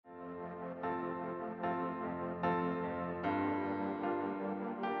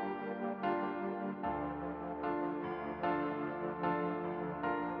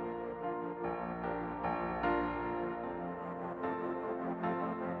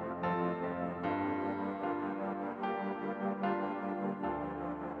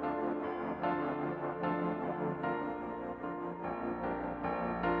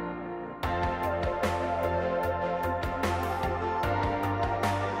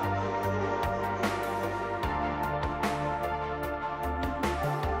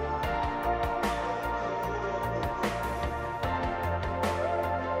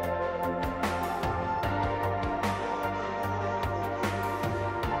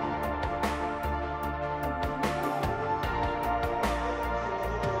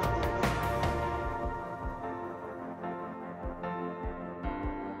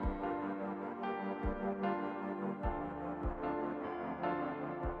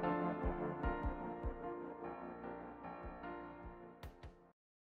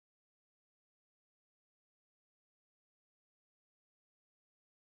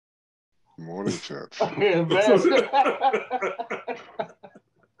Morning, church. Man.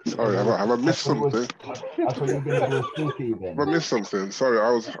 Sorry, have I missed something? I thought you were going to do a spooky then. Have I missed something? Sorry,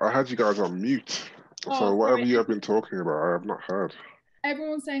 I had you guys on mute. So whatever you have been talking about, I have not heard.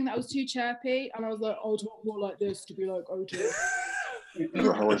 Everyone's saying that I was too chirpy, and I was like, I'll talk more like this to be like O2. Is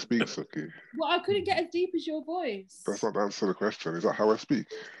that how I speak, Suki? Well, I couldn't get as deep as your voice. That's not the answer to the question. Is that how I speak?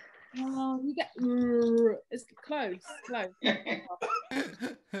 Oh, you get... It's close.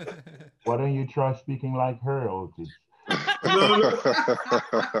 Why don't you try speaking like her, Otis?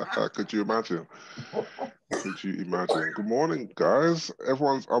 Could you imagine? Could you imagine? Good morning, guys.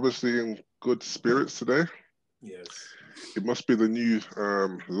 Everyone's obviously in good spirits today. Yes. It must be the new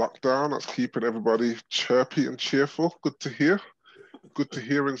lockdown that's keeping everybody chirpy and cheerful. Good to hear. Good to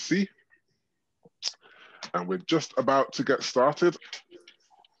hear and see. And we're just about to get started.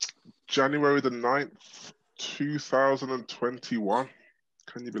 January the 9th, 2021.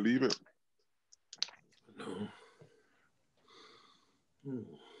 Can you believe it? No.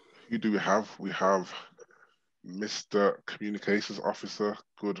 Who do we have? We have Mr. Communications Officer.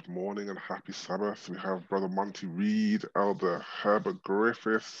 Good morning and happy Sabbath. We have Brother Monty Reed, Elder Herbert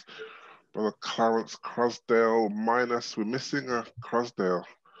Griffiths, Brother Clarence Crosdale, minus, we're missing a Crosdale.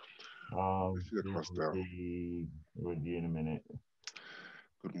 With you in a minute.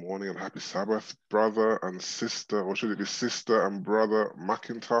 Good morning and happy Sabbath, brother and sister, or should it be sister and brother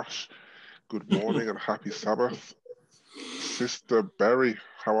McIntosh? Good morning and happy Sabbath. Sister Berry,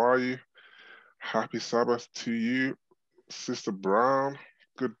 how are you? Happy Sabbath to you. Sister Brown,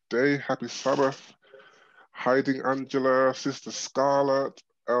 good day, happy Sabbath. Hiding Angela, Sister Scarlett,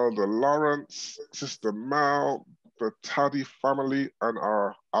 Elder Lawrence, Sister Mal, the Taddy family, and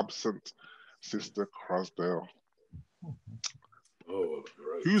our absent Sister Crosdale. Oh,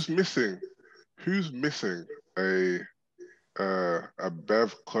 right. Who's missing a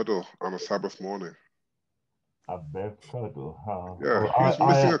Bev cuddle on a Sabbath morning? A Bev cuddle? Yeah, who's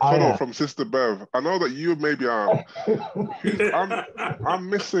missing a cuddle from Sister Bev? I know that you maybe are. I'm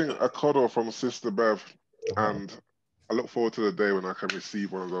missing a cuddle from Sister Bev, and I look forward to the day when I can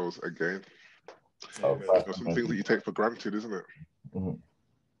receive one of those again. There's some things that you take for granted, isn't it? Mm-hmm.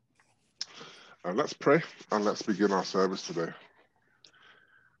 And let's pray and let's begin our service today.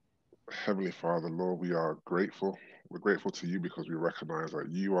 Heavenly Father, Lord, we are grateful. We're grateful to you because we recognize that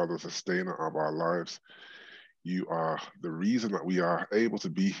you are the sustainer of our lives. You are the reason that we are able to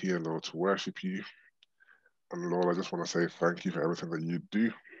be here, Lord, to worship you. And Lord, I just want to say thank you for everything that you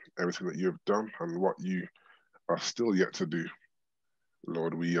do, everything that you have done, and what you are still yet to do.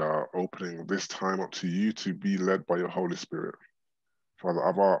 Lord, we are opening this time up to you to be led by your Holy Spirit. Father,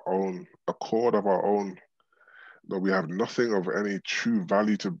 of our own accord, of our own, Lord, we have nothing of any true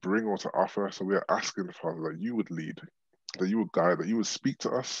value to bring or to offer. So we are asking, Father, that you would lead, that you would guide, that you would speak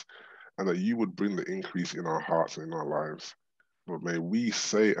to us, and that you would bring the increase in our hearts and in our lives. Lord, may we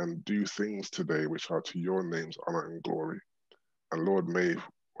say and do things today which are to your name's honor and glory. And Lord,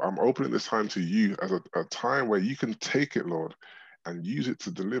 I'm opening this time to you as a time where you can take it, Lord, and use it to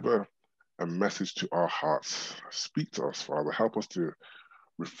deliver a message to our hearts. Speak to us, Father. Help us to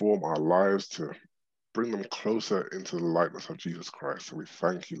reform our lives, to bring them closer into the likeness of Jesus Christ. And we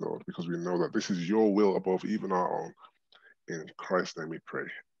thank you, Lord, because we know that this is your will above even our own. In Christ's name we pray.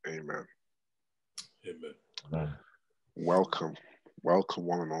 Amen. Amen. Welcome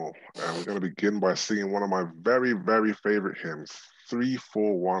one and all. And we're going to begin by singing one of my very, very favorite hymns,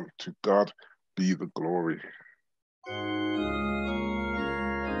 341, To God Be the Glory.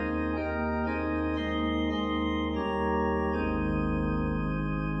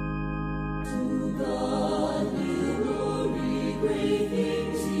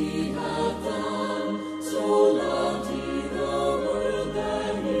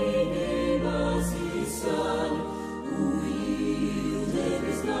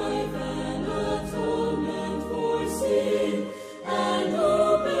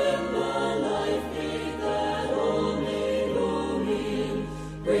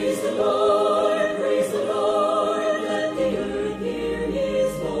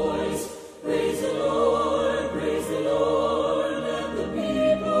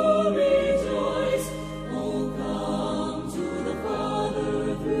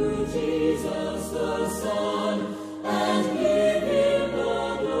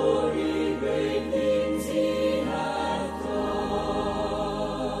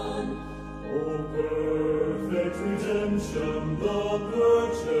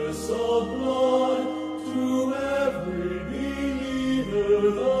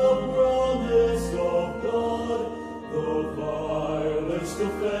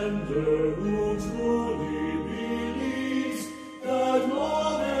 Offender who truly believes that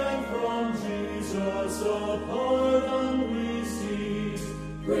all men from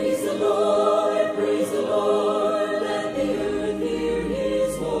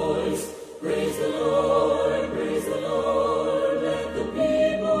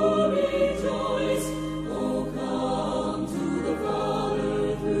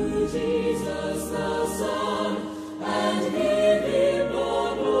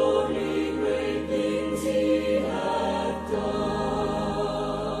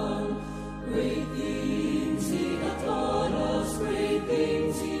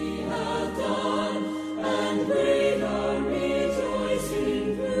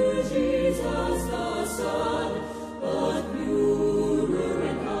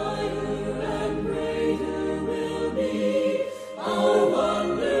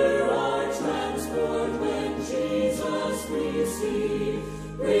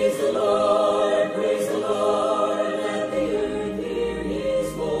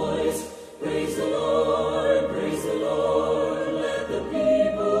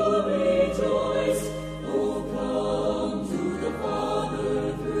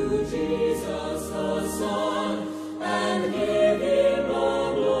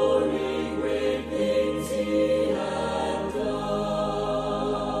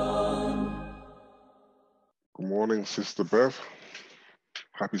Sister Bev,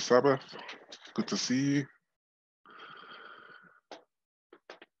 happy Sabbath. Good to see you.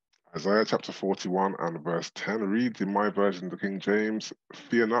 Isaiah chapter 41 and verse 10 reads in my version, the King James,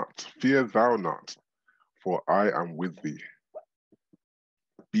 "Fear not, fear thou not, for I am with thee.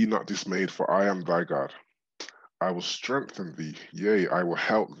 Be not dismayed, for I am thy God. I will strengthen thee, yea, I will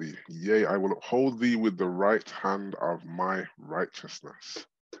help thee, yea, I will uphold thee with the right hand of my righteousness,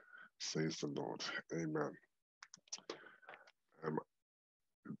 says the Lord." Amen.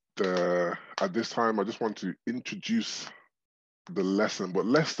 At this time, I just want to introduce the lesson, but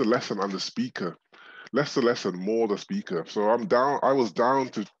less the lesson and the speaker. Less the lesson, more the speaker. So I was down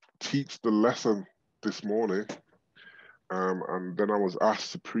to teach the lesson this morning, and then I was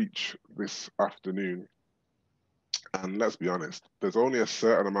asked to preach this afternoon. And let's be honest, there's only a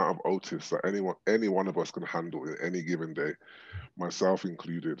certain amount of otis that any one of us can handle in any given day, myself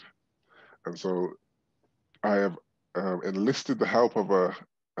included. And so I have enlisted the help of a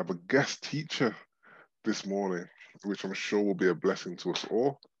guest teacher this morning, which I'm sure will be a blessing to us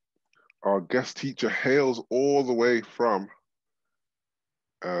all. Our guest teacher hails all the way from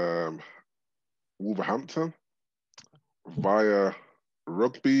Wolverhampton, via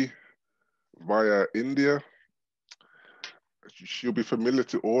rugby, via India. She'll be familiar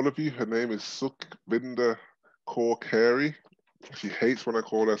to all of you. Her name is Sukhvinder Kaur Carey. She hates when I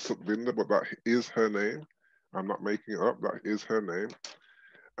call her Sukhvinder, but that is her name. I'm not making it up, that is her name.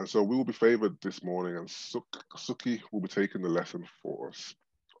 And so we will be favored this morning, and Sukhi will be taking the lesson for us.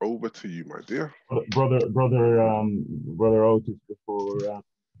 Over to you, my dear. Brother Otis, before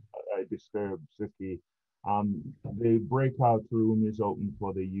I disturb Sukhi, the breakout room is open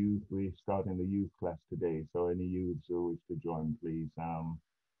for the youth. We're starting the youth class today. So any youths who wish to join, please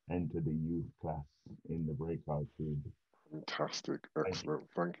enter the youth class in the breakout room. Fantastic. Excellent.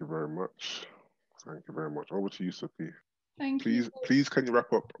 Thank you very much. Thank you very much. Over to you, Sukhi. Thank you. Please, can you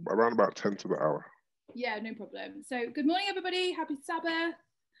wrap up around about 10 to the hour? Yeah, no problem. So good morning, everybody. Happy Sabbath.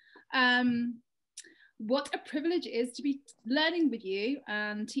 What a privilege it is to be learning with you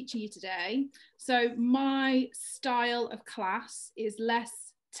and teaching you today. So my style of class is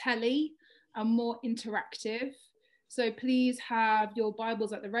less telly and more interactive. So please have your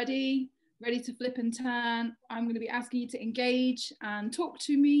Bibles at the ready to flip and turn. I'm going to be asking you to engage and talk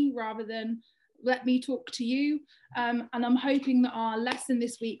to me rather than let me talk to you. And I'm hoping that our lesson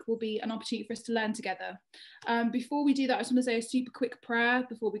this week will be an opportunity for us to learn together. Before we do that, I just want to say a super quick prayer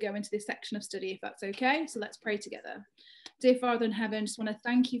before we go into this section of study, if that's okay. So let's pray together. Dear Father in heaven, I just want to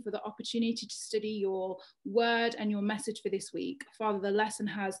thank you for the opportunity to study your word and your message for this week. Father, the lesson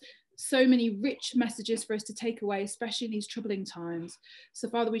has so many rich messages for us to take away, especially in these troubling times. So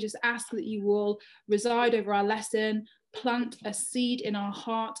Father, we just ask that you will reside over our lesson, plant a seed in our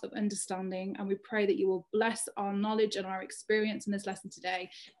heart of understanding, and we pray that you will bless our knowledge and our experience in this lesson today.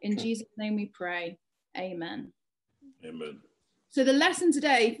 In Jesus' name we pray. Amen. Amen. So the lesson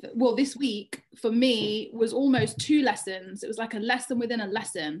today, well, this week for me was almost two lessons. It was like a lesson within a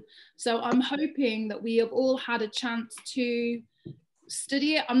lesson. So I'm hoping that we have all had a chance to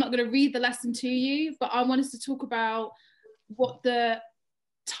study it. I'm not going to read the lesson to you, but I want us to talk about what the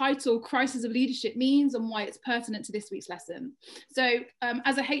title Crisis of Leadership means and why it's pertinent to this week's lesson. So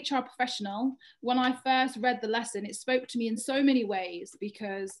as a HR professional, when I first read the lesson, it spoke to me in so many ways,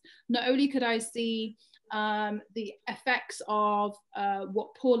 because not only could I see the effects of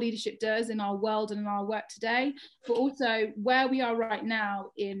what poor leadership does in our world and in our work today, but also where we are right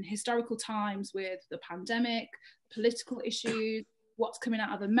now in historical times with the pandemic, political issues, what's coming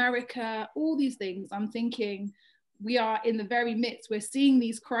out of America, all these things. I'm thinking we are in the very midst, we're seeing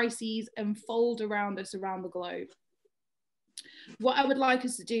these crises unfold around us around the globe. What I would like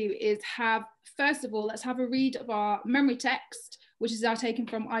us to do is have, first of all, let's have a read of our memory text, which is now taken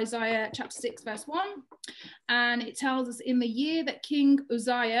from Isaiah chapter 6, verse 1. And it tells us, in the year that King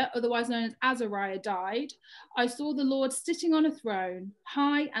Uzziah, otherwise known as Azariah, died, I saw the Lord sitting on a throne,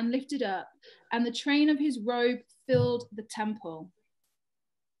 high and lifted up, and the train of his robe filled the temple.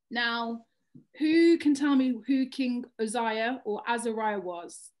 Now, who can tell me who King Uzziah or Azariah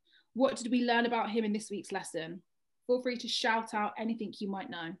was? What did we learn about him in this week's lesson? Feel free to shout out anything you might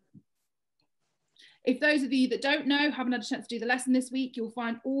know. If those of you that don't know, haven't had a chance to do the lesson this week, you'll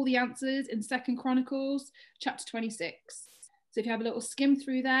find all the answers in 2 Chronicles chapter 26. So if you have a little skim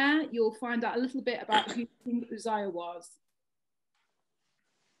through there, you'll find out a little bit about who King Uzziah was.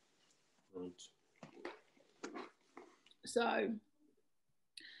 So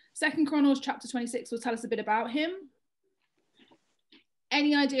 2 Chronicles chapter 26 will tell us a bit about him.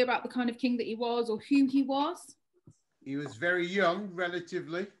 Any idea about the kind of king that he was or who he was? He was very young,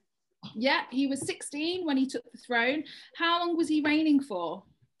 relatively. Yeah, he was 16 when he took the throne. How long was he reigning for?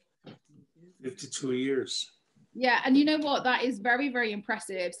 52 years. Yeah, and you know what? That is very, very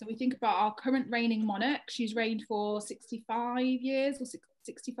impressive. So we think about our current reigning monarch. She's reigned for 65 years or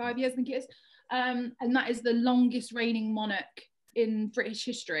 65 years, I think it is. And that is the longest reigning monarch in British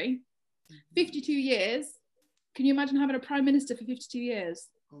history. 52 years. Can you imagine having a prime minister for 52 years?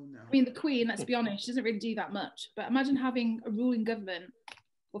 Oh, no. I mean, the Queen, let's be honest, she doesn't really do that much. But imagine having a ruling government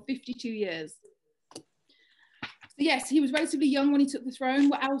for 52 years. So yes, he was relatively young when he took the throne.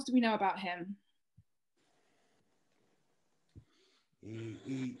 What else do we know about him?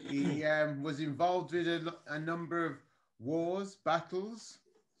 He was involved with a number of wars, battles.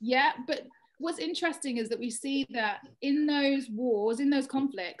 Yeah, but what's interesting is that we see that in those wars, in those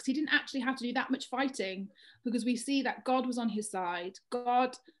conflicts, he didn't actually have to do that much fighting, because we see that God was on his side.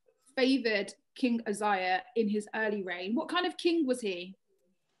 God favored King Uzziah in his early reign. What kind of king was he?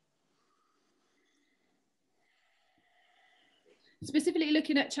 Specifically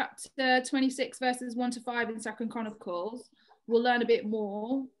looking at chapter 26, verses 1 to 5 in 2 Chronicles, we'll learn a bit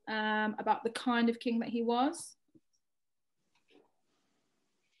more about the kind of king that he was.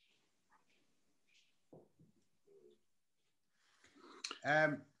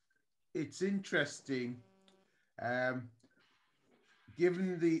 It's interesting,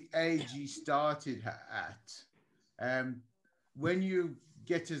 given the age he started at, when you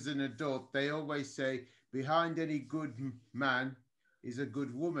get as an adult, they always say, behind any good man is a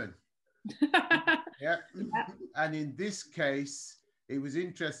good woman. Yeah. And in this case, it was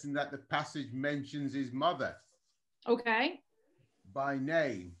interesting that the passage mentions his mother. Okay. By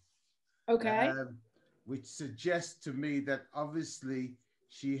name. Okay. Which suggests to me that obviously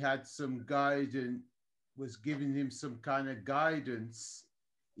she had some guidance, was giving him some kind of guidance,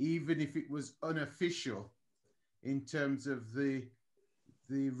 even if it was unofficial, in terms of the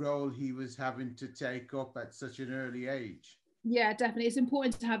role he was having to take up at such an early age. Yeah, definitely. It's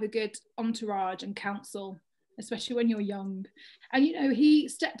important to have a good entourage and counsel, especially when you're young. And, you know, he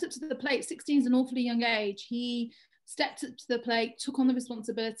stepped up to the plate. 16 is an awfully young age. He stepped up to the plate, took on the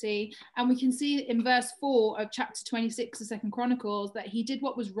responsibility. And we can see in verse 4 of chapter 26 of 2 Chronicles that he did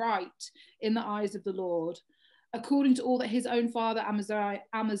what was right in the eyes of the Lord, according to all that his own father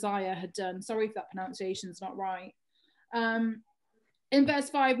Amaziah had done. Sorry if that pronunciation is not right. In verse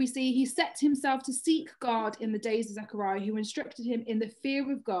 5, we see he set himself to seek God in the days of Zechariah, who instructed him in the fear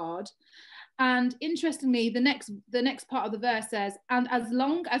of God. And interestingly, the next part of the verse says, and as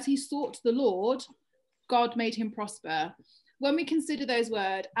long as he sought the Lord, God made him prosper. When we consider those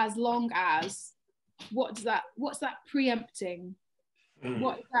words, as long as, what's that preempting?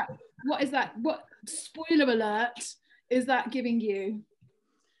 What spoiler alert is that giving you?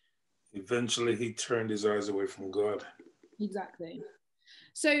 Eventually he turned his eyes away from God. Exactly.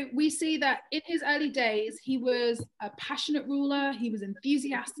 So we see that in his early days, he was a passionate ruler, he was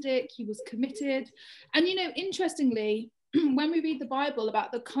enthusiastic, he was committed. And, you know, interestingly, when we read the Bible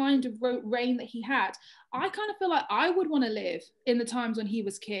about the kind of reign that he had, I kind of feel like I would want to live in the times when he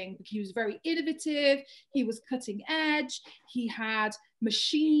was king, because he was very innovative, he was cutting edge, he had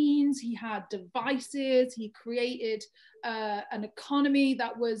machines, he had devices, he created an economy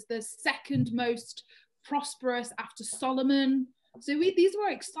that was the second most prosperous after Solomon. So these were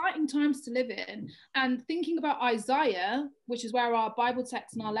exciting times to live in. And thinking about Isaiah, which is where our Bible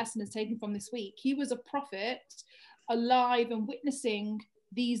text and our lesson is taken from this week, he was a prophet alive and witnessing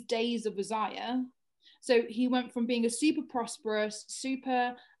these days of Uzziah. So he went from being a super prosperous,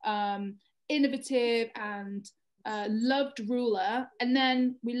 super innovative and loved ruler, and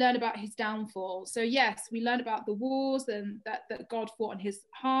then we learn about his downfall. So yes, we learn about the wars and that God fought on his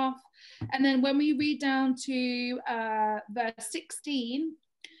behalf. And then when we read down to verse 16,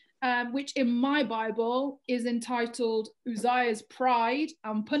 which in my Bible is entitled Uzziah's Pride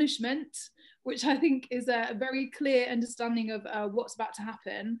and Punishment, which I think is a very clear understanding of what's about to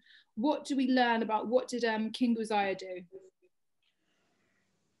happen. What do we learn about what did King Uzziah do?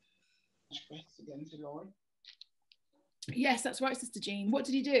 Against the Lord. Yes, that's right, Sister Jean. What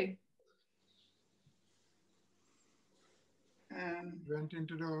did he do? Went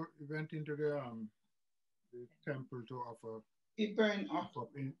into the temple to offer. He burned up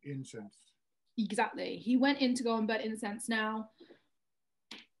incense. Exactly. He went in to go and burn incense. Now,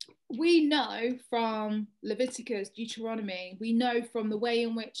 we know from Leviticus, Deuteronomy, we know from the way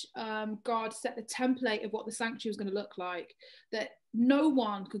in which God set the template of what the sanctuary was going to look like, that no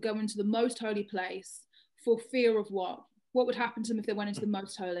one could go into the most holy place for fear of what? What would happen to them if they went into the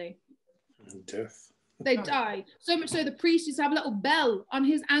most holy? Death. They'd die. So much so the priest used to have a little bell on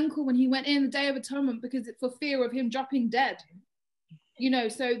his ankle when he went in the Day of Atonement, because it's for fear of him dropping dead. You know,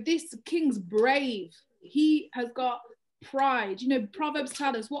 so this king's brave. He has got pride. You know, Proverbs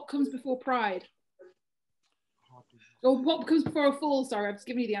tell us what comes before pride. Or what comes before a fall? Sorry, I've just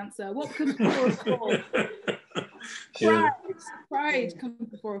given you the answer. What comes before a fall? Pride comes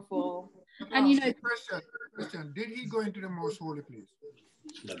before a fall. And you know, question, did he go into the most holy place?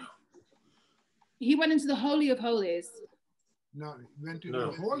 No. He went into the Holy of Holies. No, he went to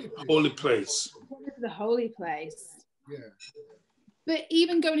the holy place. Holy place. He went into the holy place. Yeah. But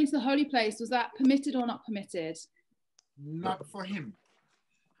even going into the holy place, was that permitted or not permitted? Not for him.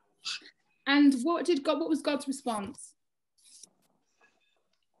 And what was God's response?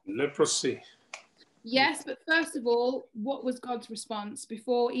 Leprosy. Yes, but first of all, what was God's response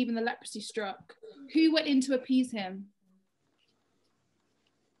before even the leprosy struck? Who went in to appease him?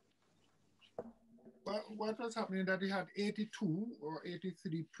 But what was happening that he had 82 or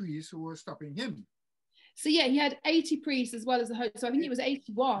 83 priests who were stopping him? So yeah, he had 80 priests as well as the host. So I think it was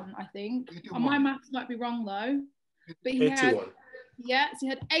 81, I think. 81. My maths might be wrong though. But he 81. had, yeah, so he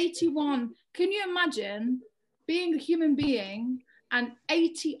had 81. Can you imagine being a human being and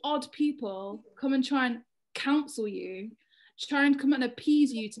 80 odd people come and try and counsel you, try and come and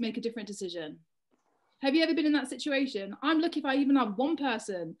appease you to make a different decision? Have you ever been in that situation? I'm lucky if I even have one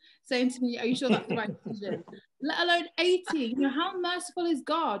person saying to me, are you sure that's the right decision? Let alone 80. You know, how merciful is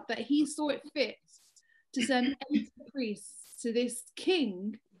God that he saw it fit to send 80 priests to this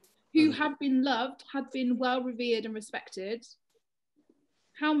king who had been loved, had been well revered and respected.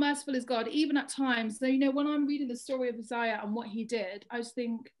 How merciful is God, even at times. So, you know, when I'm reading the story of Uzziah and what he did, I just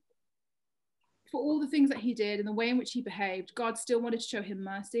think, for all the things that he did and the way in which he behaved, God still wanted to show him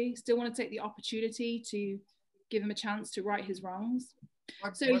mercy, still wanted to take the opportunity to give him a chance to right his wrongs.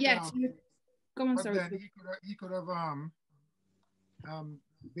 Yes, go on, sorry. Then he could have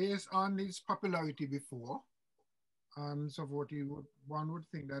based on his popularity before, and so what one would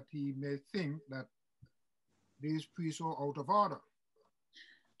think that he may think that these priests were out of order,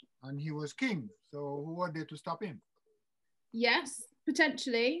 and he was king. So who were there to stop him? Yes,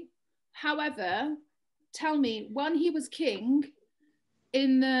 potentially. However, tell me, when he was king,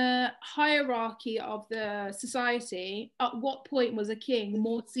 in the hierarchy of the society, at what point was a king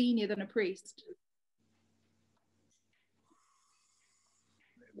more senior than a priest?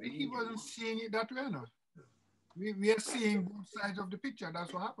 He wasn't seeing it that way, no. We are seeing both sides of the picture.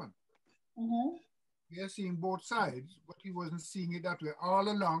 That's what happened. Mm-hmm. We are seeing both sides, but he wasn't seeing it that way. All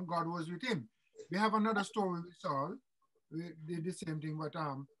along, God was with him. We have another story with Saul. We did the same thing, but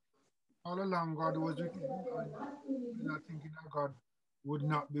all along, God was with him. And we're not thinking that God would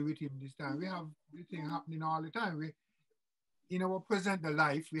not be with him this time. We have the thing happening all the time. In our present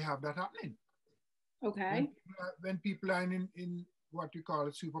life, we have that happening. Okay. When people are in what we call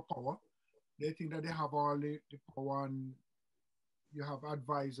superpower, they think that they have all the power, and you have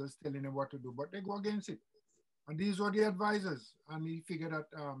advisors telling them what to do, but they go against it. And these were the advisors. And he figured that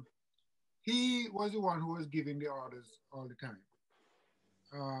he was the one who was giving the orders all the time,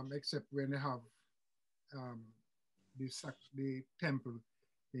 except when they have the temple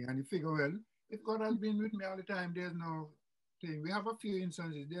thing. And he figured, well, if God has been with me all the time, there's no thing. We have a few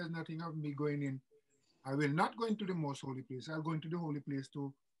instances. There's nothing of me going in. I will not go into the most holy place. I'll go into the holy place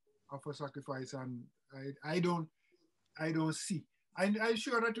to offer sacrifice. And I don't I don't see. I'm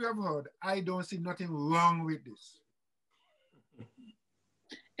sure that you have heard, I don't see nothing wrong with this.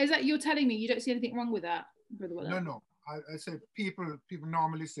 Is that you're telling me you don't see anything wrong with that, Brother Willem? No. I said people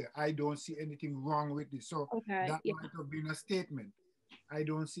normally say, I don't see anything wrong with this. So Okay, that yeah. might have been a statement. I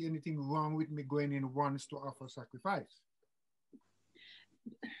don't see anything wrong with me going in once to offer sacrifice.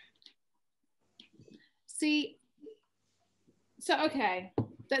 See, so okay,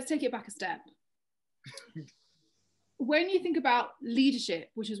 let's take it back a step. When you think about leadership,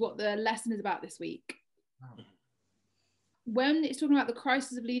 which is what the lesson is about this week, when it's talking about the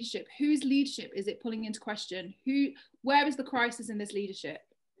crisis of leadership, whose leadership is it pulling into question? Where is the crisis in this leadership?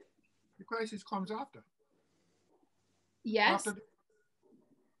 The crisis comes after. Yes.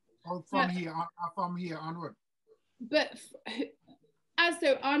 From here onward. But as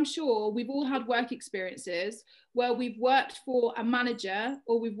though I'm sure we've all had work experiences where we've worked for a manager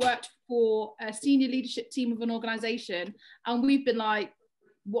or we've worked for a senior leadership team of an organization, and we've been like,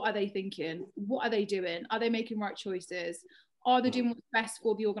 what are they thinking? What are they doing? Are they making right choices? Are they doing what's best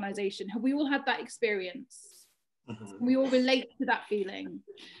for the organization? Have we all had that experience? We all relate to that feeling.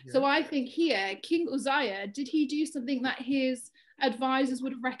 Yeah. So I think here, King Uzziah, did he do something that his advisors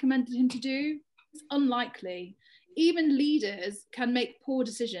would have recommended him to do? It's unlikely. Even leaders can make poor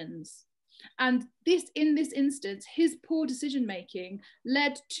decisions. And in this instance, his poor decision making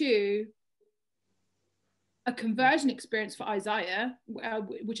led to a conversion experience for Isaiah,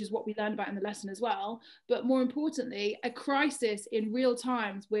 which is what we learned about in the lesson as well. But more importantly, a crisis in real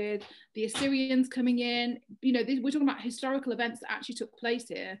times with the Assyrians coming in. You know, we're talking about historical events that actually took place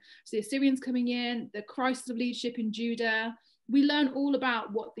here. So the Assyrians coming in, the crisis of leadership in Judah. We learn all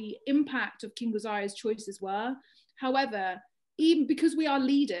about what the impact of King Uzziah's choices were. However, even because we are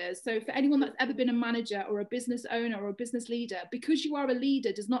leaders, so for anyone that's ever been a manager or a business owner or a business leader, because you are a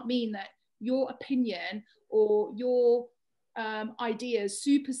leader does not mean that your opinion or your ideas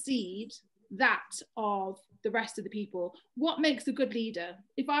supersede that of the rest of the people. What makes a good leader?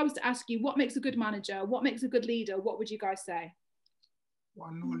 If I was to ask you, what makes a good manager? What makes a good leader? What would you guys say?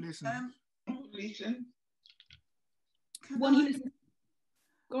 One who listens. Listen. One who listens.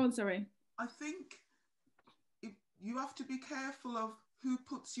 Go on, sorry. I think you have to be careful of who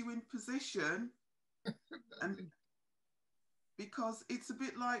puts you in position, and because it's a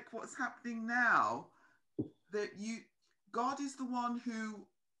bit like what's happening now, that God is the one who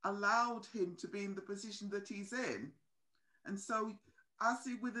allowed him to be in the position that he's in. And so as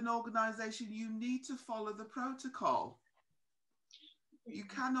with an organization, you need to follow the protocol. You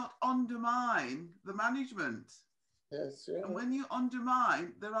cannot undermine the management. That's right. And when you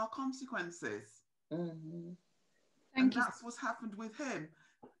undermine, there are consequences. Mm-hmm. And that's what's happened with him.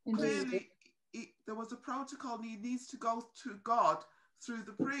 Clearly, there was a protocol, and he needs to go to God through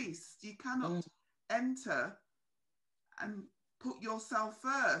the priest. You cannot enter and put yourself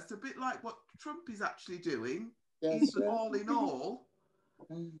first, a bit like what Trump is actually doing. He's all in all.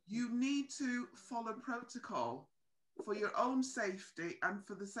 You need to follow protocol for your own safety and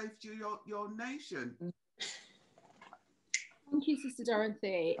for the safety of your nation. Thank you, Sister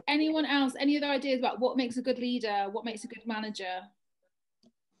Dorothy. Anyone else? Any other ideas about what makes a good leader? What makes a good manager?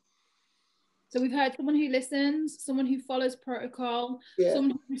 So we've heard someone who listens, someone who follows protocol,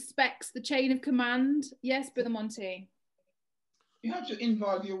 someone who respects the chain of command. Yes, Brother Monty. You have to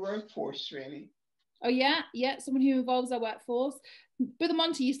involve your workforce, really. Oh, yeah, someone who involves our workforce. Brother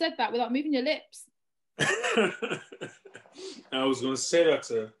Monty, you said that without moving your lips. I was going to say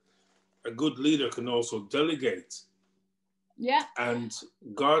that a good leader can also delegate. Yeah. And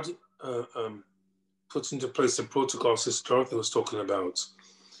God puts into place the protocols Sister Dorothy was talking about.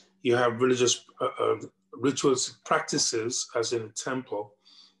 You have religious rituals, practices, as in a temple,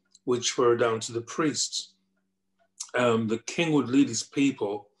 which were down to the priests. The king would lead his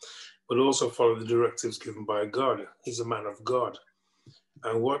people, but also follow the directives given by God. He's a man of God.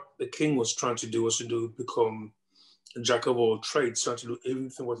 And what the king was trying to do was to become a jack of all trades, trying to do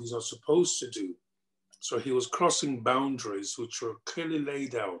everything what he's not supposed to do. So he was crossing boundaries which were clearly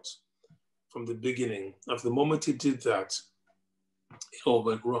laid out from the beginning. At the moment he did that, it all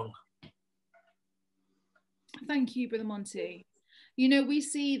went wrong. Thank you, Brother Monty. You know, we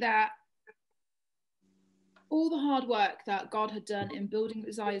see that all the hard work that God had done in building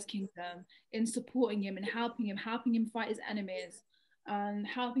Uzziah's kingdom, in supporting him and helping him fight his enemies, and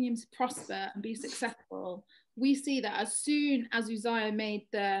helping him to prosper and be successful, we see that as soon as Uzziah made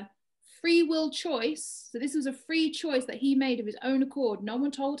the free will choice, so this was a free choice that he made of his own accord, no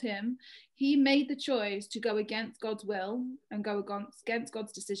one told him, he made the choice to go against God's will and go against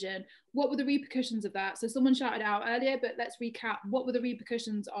God's decision. What were the repercussions of that? So someone shouted out earlier, but let's recap. What were the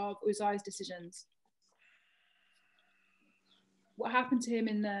repercussions of Uzziah's decisions? What happened to him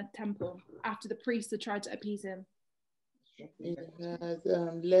in the temple after the priests had tried to appease him? He had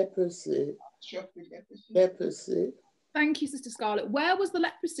leprosy. Leprosy. Thank you, Sister Scarlett. Where was the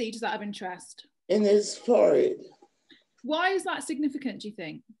leprosy? Does that have interest? In his forehead. Why is that significant, do you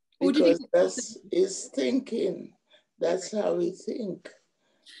think? Or Because do you think that's his thinking. That's how we think.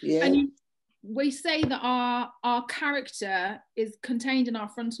 Yeah. And we say that our character is contained in our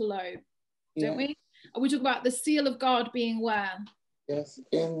frontal lobe, don't we? And we talk about the seal of God being where? Yes,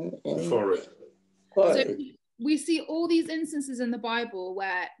 in forehead. So we see all these instances in the Bible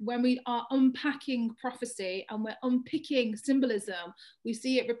where when we are unpacking prophecy and we're unpicking symbolism, we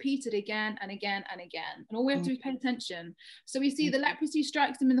see it repeated again and again and again. And all we have to do is pay attention. So we see the leprosy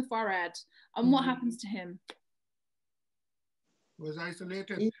strikes him in the forehead. And what happens to him? Was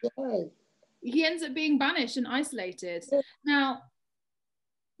isolated. He died. He ends up being banished and isolated. Now,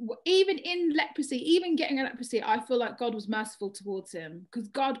 even in leprosy, even getting a leprosy, I feel like God was merciful towards him, because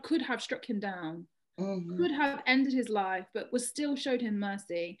God could have struck him down, could have ended his life, but was still showed him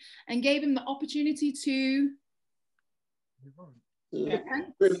mercy and gave him the opportunity to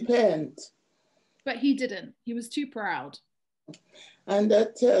repent. But he didn't. He was too proud. And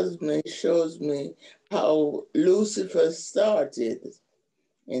that shows me how Lucifer started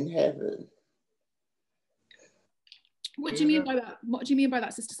in heaven. What do you mean by that? What do you mean by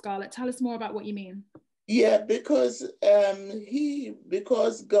that, Sister Scarlett? Tell us more about what you mean. Yeah, because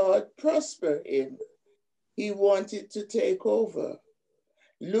God prospered him, he wanted to take over.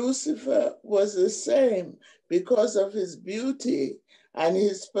 Lucifer was the same. Because of his beauty and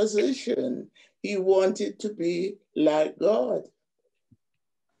his position, he wanted to be like God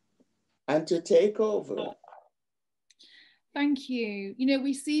and to take over. Thank you. You know,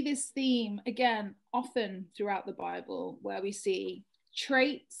 we see this theme again often throughout the Bible, where we see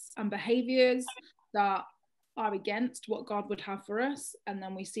traits and behaviors that are against what God would have for us. And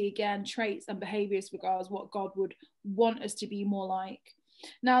then we see again traits and behaviors regards what God would want us to be more like.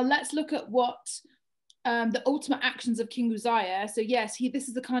 Now, let's look at what the ultimate actions of King Uzziah. So yes, this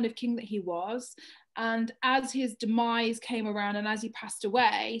is the kind of king that he was. And as his demise came around and as he passed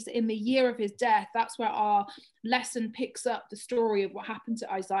away, so in the year of his death, that's where our lesson picks up the story of what happened to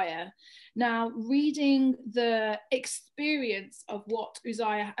Isaiah. Now, reading the experience of what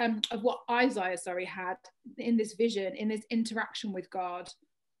Isaiah had in this vision, in this interaction with God,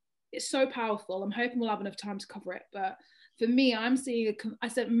 it's so powerful. I'm hoping we'll have enough time to cover it, but for me, I'm seeing I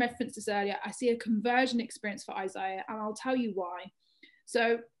said reference this earlier, I see a conversion experience for Isaiah, and I'll tell you why.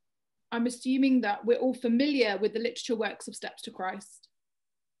 So I'm assuming that we're all familiar with the literature works of Steps to Christ.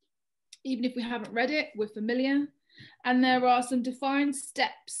 Even if we haven't read it, we're familiar. And there are some defined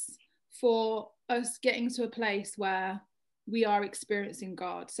steps for us getting to a place where we are experiencing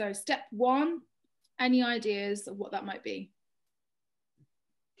God. So step one, any ideas of what that might be?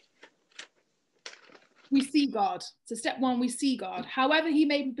 We see God. So step one, we see God. However he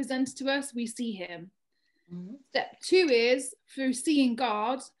may be presented to us, we see him. Step two is through seeing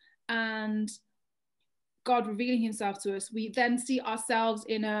God and God revealing himself to us, we then see ourselves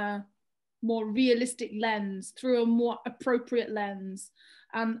in a more realistic lens, through a more appropriate lens.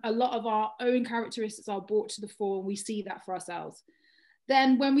 And a lot of our own characteristics are brought to the fore, and we see that for ourselves.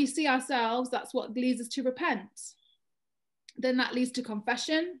 Then when we see ourselves, that's what leads us to repent. Then that leads to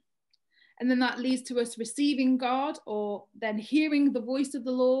confession. And then that leads to us receiving God, or then hearing the voice of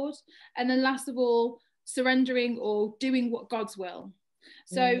the Lord. And then last of all, surrendering or doing what God's will.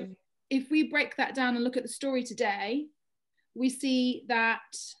 So if we break that down and look at the story today, we see that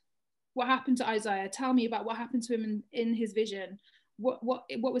what happened to Isaiah. Tell me about what happened to him in his vision. What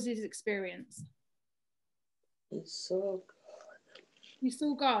was his experience? He saw God. He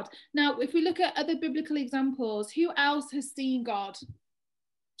saw God. Now, if we look at other biblical examples, who else has seen God?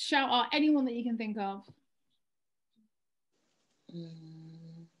 Shout out anyone that you can think of.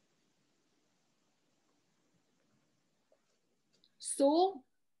 Saul,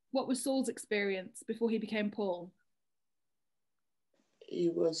 what was Saul's experience before he became Paul? He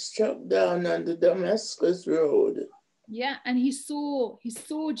was struck down on the Damascus Road. Yeah, and he saw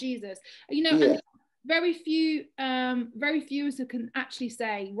Jesus. You know, and very few who can actually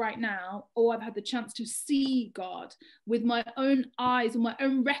say right now, oh, I've had the chance to see God with my own eyes, with my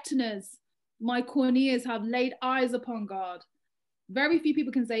own retinas. My corneas have laid eyes upon God. Very few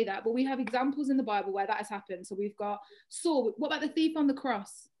people can say that, but we have examples in the Bible where that has happened. So we've got Saul. What about the thief on the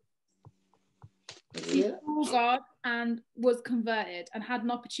cross? He saw God and was converted and had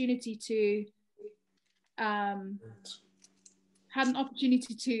an opportunity to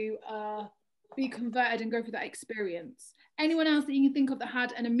be converted and go through that experience. Anyone else that you can think of that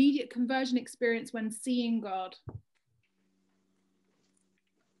had an immediate conversion experience when seeing God?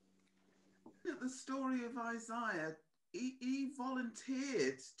 at the story of Isaiah, he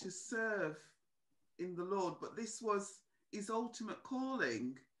volunteered to serve in the Lord, but this was his ultimate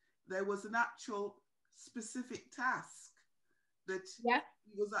calling. There was an actual specific task that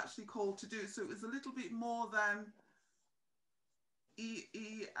he was actually called to do. So it was a little bit more than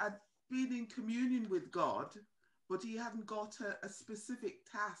he had been in communion with God, but he hadn't got a specific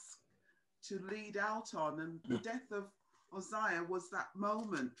task to lead out on. And the death of Uzziah was that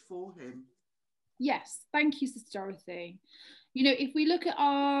moment for him. Yes, thank you, Sister Dorothy. You know, if we look at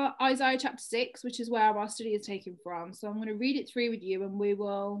our Isaiah chapter 6, which is where our study is taken from, so I'm going to read it through with you and we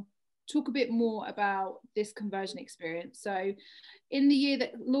will talk a bit more about this conversion experience. So in the year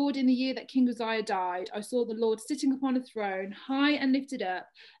that King Uzziah died, I saw the Lord sitting upon a throne, high and lifted up,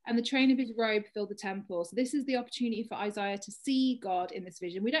 and the train of his robe filled the temple. So this is the opportunity for Isaiah to see God in this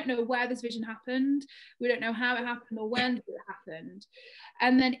vision. We don't know where this vision happened. We don't know how it happened or when it happened.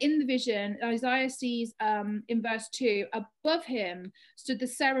 And then in the vision, Isaiah sees in verse 2, above him stood the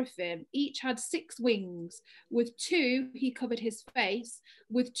seraphim. Each had 6 wings. With 2 he covered his face,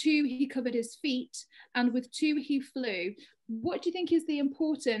 with 2 he covered his feet, and with 2 he flew. What do you think is the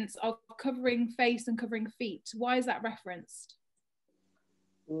importance of covering face and covering feet? Why is that referenced?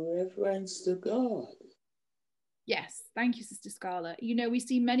 Reference to God. Yes, thank you, Sister Scarlett. You know, we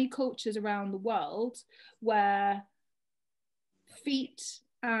see many cultures around the world where feet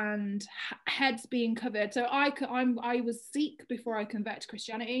and heads being covered. So I was Sikh before I converted to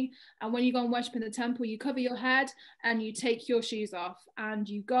Christianity, and when you go and worship in the temple, you cover your head and you take your shoes off and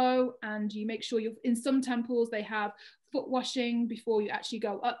you go and you make sure you're in some temples they have foot washing before you actually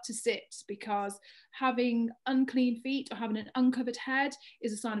go up to sit, because having unclean feet or having an uncovered head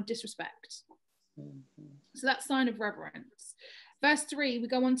is a sign of disrespect. So that's sign of reverence. Verse 3, we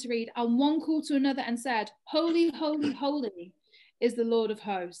go on to read, and one called to another and said, holy, holy, holy is the Lord of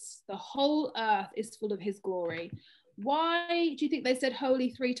hosts. The whole earth is full of his glory. Why do you think they said holy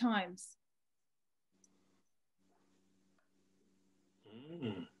 3 times?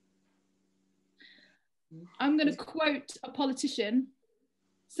 I'm going to quote a politician.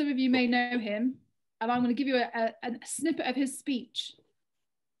 Some of you may know him, and I'm going to give you a snippet of his speech.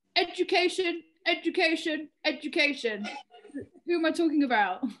 Education, education, education. Who am I talking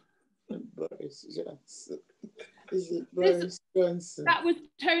about? Boris Johnson. Is it Boris Johnson? That was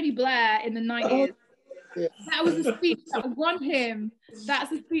Tony Blair in the 90s. Yeah. That was the speech that won him. That's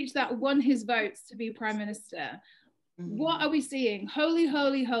the speech that won his votes to be Prime Minister. What are we seeing? Holy,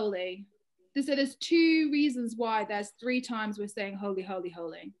 holy, holy. So there's 2 reasons why there's 3 times we're saying holy, holy,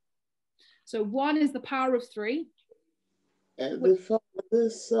 holy. So one is the power of 3. And the Father, the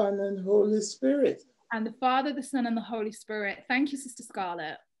Son, and Holy Spirit. And the Father, the Son, and the Holy Spirit. Thank you, Sister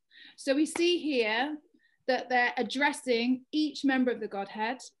Scarlett. So we see here that they're addressing each member of the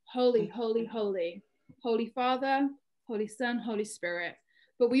Godhead. Holy, holy, holy. Holy Father, Holy Son, Holy Spirit.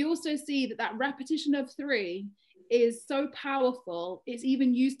 But we also see that that repetition of 3 is so powerful. It's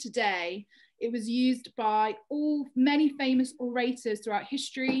even used today. It was used by many famous orators throughout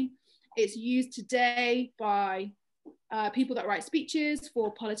history. It's used today by people that write speeches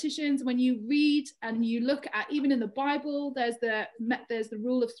for politicians. When you read and you look at, even in the Bible, there's the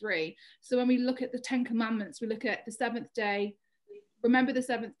rule of 3. So when we look at the 10 Commandments, we look at the 7th day, remember the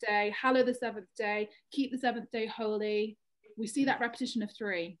 7th day, hallow the 7th day, keep the 7th day holy. We see that repetition of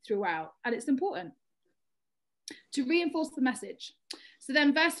 3 throughout, and it's important to reinforce the message. So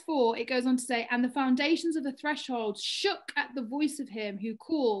then verse 4, it goes on to say, and the foundations of the threshold shook at the voice of him who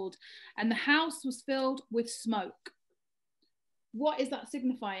called, and the house was filled with smoke. What is that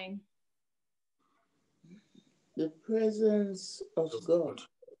signifying? The presence of God.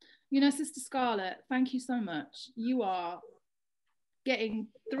 You know, Sister Scarlett, thank you so much. You are getting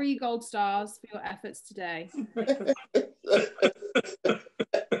 3 gold stars for your efforts today.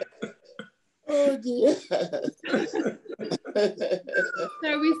 Oh dear.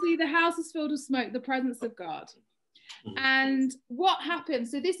 So we see the house is filled with smoke, the presence of God. And what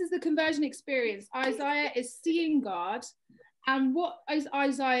happens? So this is the conversion experience. Isaiah is seeing God. And what is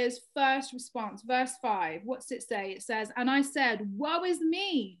Isaiah's first response? Verse 5, what's it say? It says, and I said, woe is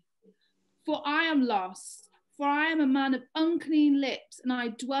me, for I am lost. For I am a man of unclean lips, and I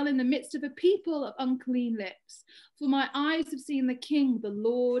dwell in the midst of a people of unclean lips. For my eyes have seen the King, the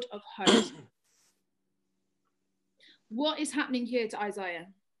Lord of hosts. What is happening here to Isaiah?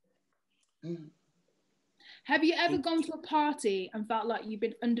 Have you ever gone to a party and felt like you've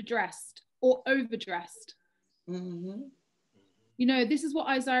been underdressed or overdressed? You know, this is what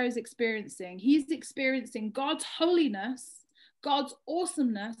Isaiah is experiencing. He's experiencing God's holiness, God's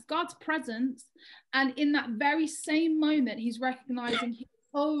awesomeness, God's presence. And in that very same moment, he's recognizing his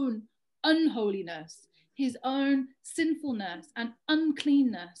own unholiness, his own sinfulness and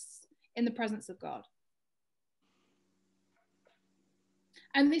uncleanness in the presence of God.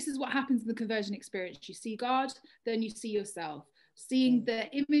 And this is what happens in the conversion experience. You see God, then you see yourself, seeing the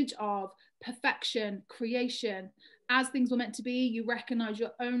image of perfection, creation, as things were meant to be. You recognize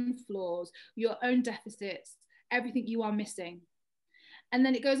your own flaws, your own deficits, everything you are missing. And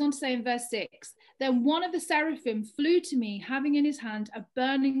then it goes on to say in verse 6, then one of the seraphim flew to me, having in his hand a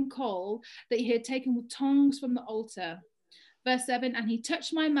burning coal that he had taken with tongs from the altar. Verse 7, and he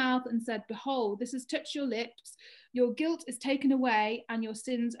touched my mouth and said, behold, this has touched your lips. Your guilt is taken away and your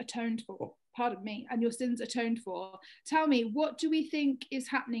sins atoned for. Pardon me, and your sins atoned for. Tell me, what do we think is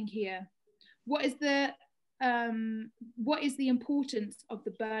happening here? What is the importance of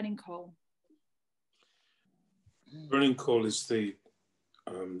the burning coal? Burning coal is the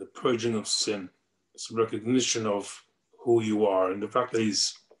purging of sin. It's a recognition of who you are, and the fact that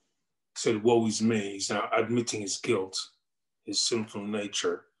he's said, woe is me, he's now admitting his guilt, his sinful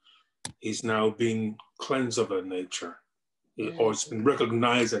nature. He's now being cleansed of that nature, or it's been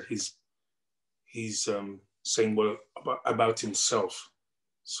recognized that he's saying what about himself.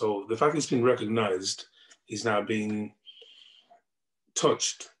 So the fact he's been recognized, he's now being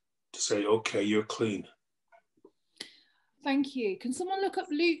touched to say, okay, you're clean. Thank you. Can someone look up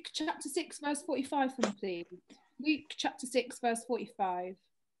Luke chapter 6, verse 45 for me, please? Luke chapter 6, verse 45.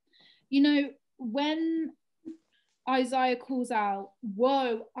 You know, when Isaiah calls out,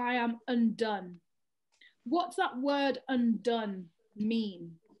 woe, I am undone. What's that word undone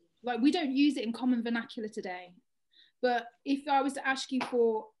mean? Like, we don't use it in common vernacular today. But if I was to ask you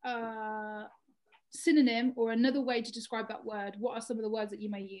for a synonym or another way to describe that word, what are some of the words that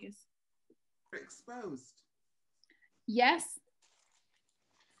you may use? Exposed. Yes.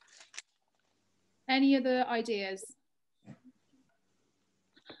 Any other ideas?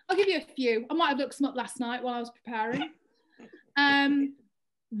 I'll give you a few. I might have looked some up last night while I was preparing.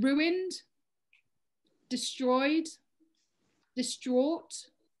 Ruined, destroyed, distraught,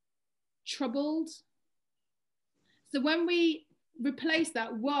 troubled. So when we replace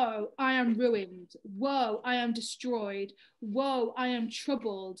that, woe, I am ruined, woe, I am destroyed, woe, I am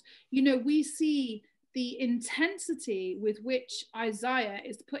troubled, you know, we see the intensity with which Isaiah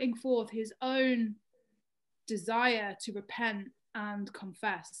is putting forth his own desire to repent and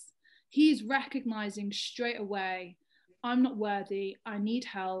confess. He's recognizing straight away, I'm not worthy, I need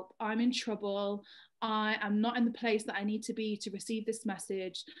help, I'm in trouble, I am not in the place that I need to be to receive this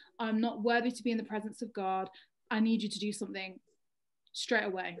message, I'm not worthy to be in the presence of God, I need you to do something straight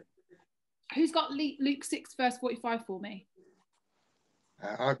away. Who's got Luke 6 verse 45 for me?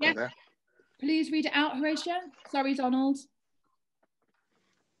 I've got that. Please read it out, Horatio. Sorry, Donald.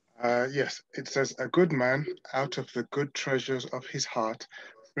 Yes, it says, a good man out of the good treasures of his heart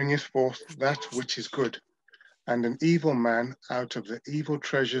bringeth forth that which is good, and an evil man out of the evil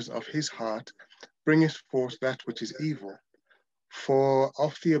treasures of his heart bringeth forth that which is evil. For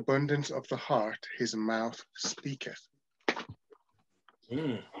of the abundance of the heart his mouth speaketh.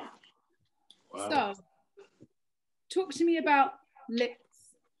 Wow. So, talk to me about lips.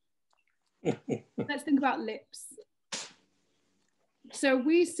 Let's think about lips. So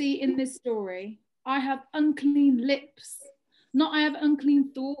we see in this story, I have unclean lips. Not I have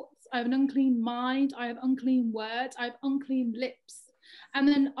unclean thoughts, I have an unclean mind, I have unclean words, I have unclean lips. And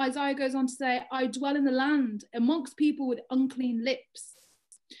then Isaiah goes on to say, I dwell in the land amongst people with unclean lips.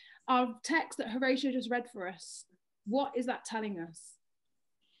 Our text that Horatio just read for us, what is that telling us?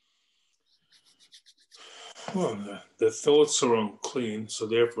 Well, the thoughts are unclean, so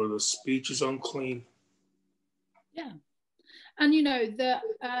therefore the speech is unclean. Yeah. And you know,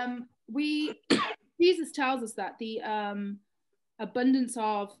 Jesus tells us that the abundance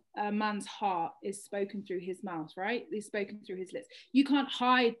of a man's heart is spoken through his mouth, right? It's spoken through his lips. You can't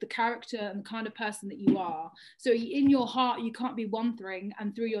hide the character and the kind of person that you are. So in your heart, you can't be one thing,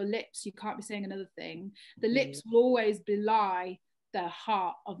 and through your lips, you can't be saying another thing. The lips will always belie the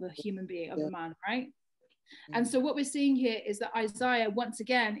heart of a human being, of a man, right? And so what we're seeing here is that Isaiah, once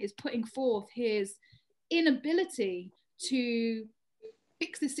again, is putting forth his inability to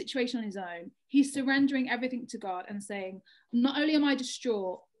fix this situation on his own. He's surrendering everything to God and saying, not only am I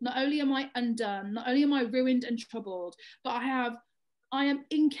distraught, not only am I undone, not only am I ruined and troubled, but I am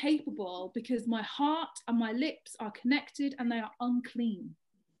incapable because my heart and my lips are connected and they are unclean.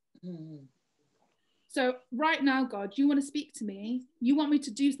 So right now, God, you want to speak to me. You want me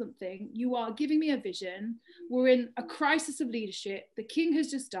to do something. You are giving me a vision. We're in a crisis of leadership. The king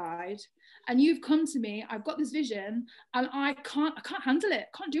has just died and you've come to me. I've got this vision and I can't handle it.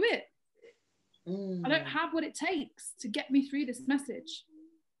 Can't do it. I don't have what it takes to get me through this message.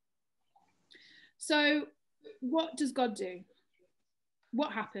 So what does God do?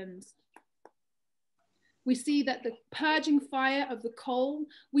 What happens? We see that the purging fire of the coal,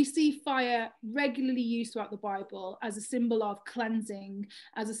 we see fire regularly used throughout the Bible as a symbol of cleansing,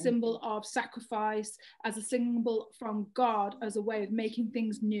 as a symbol of sacrifice, as a symbol from God, as a way of making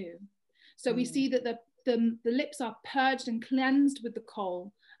things new. So we see that the lips are purged and cleansed with the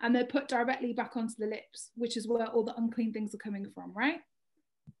coal, and they're put directly back onto the lips, which is where all the unclean things are coming from, right?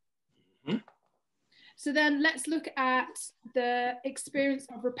 Mm-hmm. So then let's look at the experience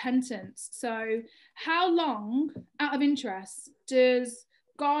of repentance. So how long, out of interest, does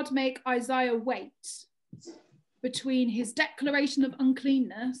God make Isaiah wait between his declaration of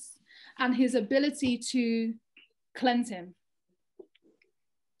uncleanness and his ability to cleanse him?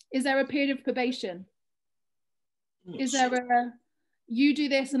 Is there a period of probation? Is there a, you do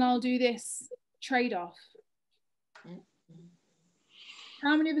this and I'll do this trade-off?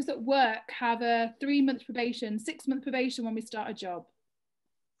 How many of us at work have a 3-month probation, 6-month probation when we start a job?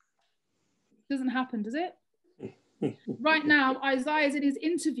 Doesn't happen, does it? Right now, Isaiah's in his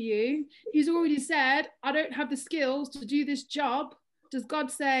interview. He's already said, I don't have the skills to do this job. Does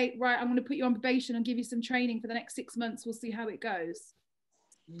God say, right, I'm going to put you on probation and give you some training for the next 6 months. We'll see how it goes.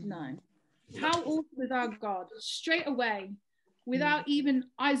 No. How awful is our God? Straight away, without even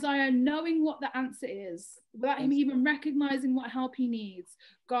Isaiah knowing what the answer is, without him even recognizing what help he needs,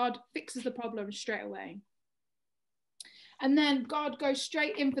 God fixes the problem straight away. And then God goes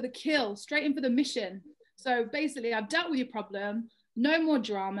straight in for the kill, straight in for the mission. So basically, I've dealt with your problem, no more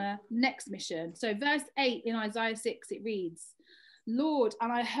drama, next mission. So verse 8 in Isaiah 6, it reads, Lord,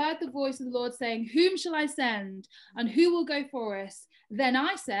 and I heard the voice of the Lord saying, whom shall I send? And who will go for us? Then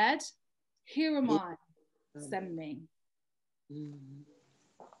I said, here am I, send me.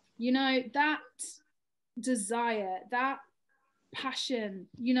 You know, that desire, that passion,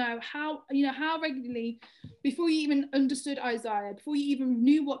 how regularly, before you even understood Isaiah, before you even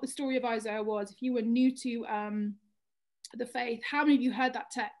knew what the story of Isaiah was, if you were new to the faith, how many of you heard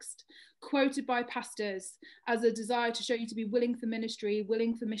that text quoted by pastors as a desire to show you to be willing for ministry,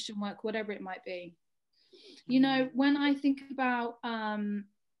 willing for mission work, whatever it might be? You know, when I think about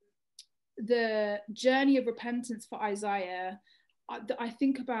the journey of repentance for Isaiah, I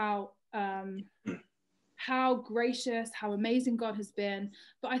think about how gracious, how amazing God has been.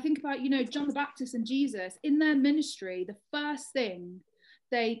 But I think about, John the Baptist and Jesus in their ministry, the first thing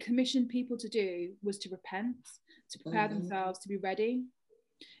they commissioned people to do was to repent, to prepare themselves, to be ready.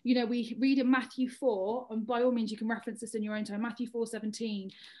 We read in Matthew 4, and by all means, you can reference this in your own time, Matthew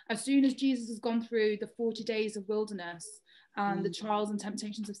 4:17. As soon as Jesus has gone through the 40 days of wilderness and the trials and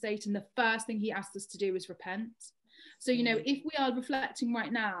temptations of Satan, the first thing he asked us to do is repent. So, if we are reflecting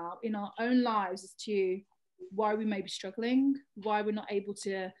right now in our own lives as to why we may be struggling, why we're not able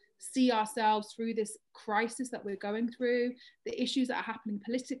to see ourselves through this crisis that we're going through, the issues that are happening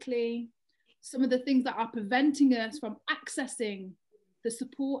politically, some of the things that are preventing us from accessing the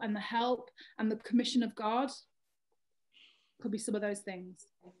support and the help and the commission of God, could be some of those things.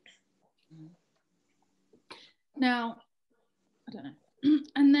 Now, I don't know.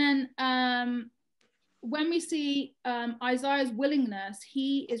 And then when we see Isaiah's willingness,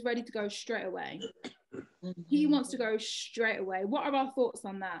 he is ready to go straight away. He wants to go straight away. What are our thoughts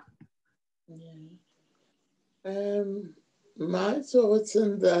on that? My thoughts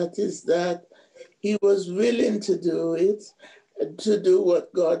on that is that he was willing to do it, to do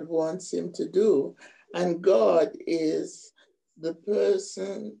what God wants him to do. And God is the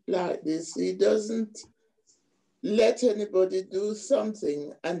person like this. He doesn't let anybody do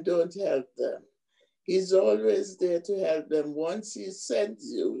something and don't help them. He's always there to help them. Once he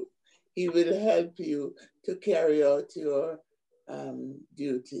sends you, he will help you to carry out your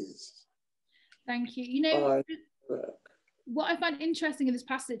duties. Thank you. What I find interesting in this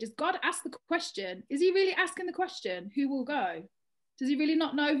passage is God asked the question. Is he really asking the question, who will go? Does he really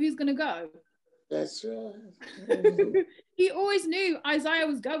not know who's going to go? That's right. He always knew Isaiah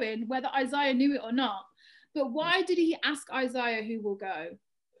was going, whether Isaiah knew it or not. But why did he ask Isaiah who will go?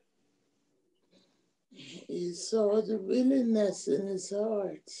 He saw the willingness in his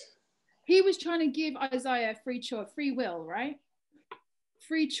heart. He was trying to give Isaiah free will, right?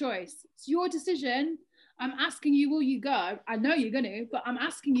 Free choice. It's your decision. I'm asking you, will you go? I know you're going to, but I'm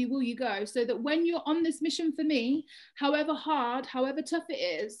asking you, will you go? So that when you're on this mission for me, however hard, however tough it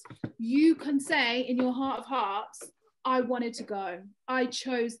is, you can say in your heart of hearts, I wanted to go. I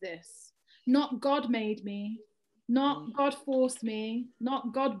chose this. Not God made me, not God forced me,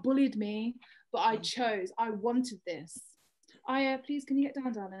 not God bullied me, but I chose. I wanted this. Aya, please, can you get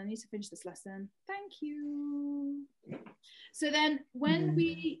down, darling? I need to finish this lesson. Thank you. So then when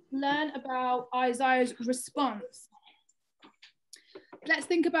we learn about Isaiah's response, let's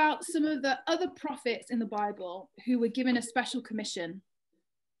think about some of the other prophets in the Bible who were given a special commission.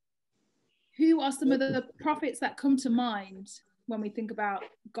 Who are some of the prophets that come to mind when we think about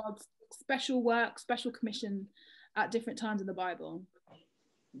God's special work, special commission at different times in the Bible?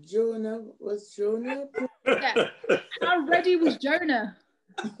 Jonah, was Jonah? Yeah. How ready was Jonah?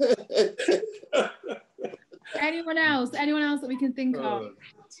 Anyone else? Anyone else that we can think of?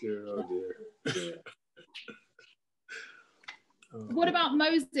 Dear, oh dear. What about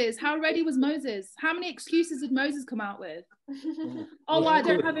Moses? How ready was Moses? How many excuses did Moses come out with? Oh, I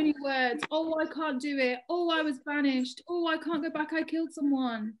don't have any words. Oh, I can't do it. Oh, I was banished. Oh, I can't go back. I killed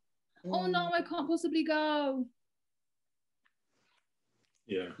someone. Oh no, I can't possibly go.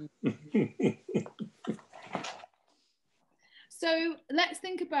 Yeah. So let's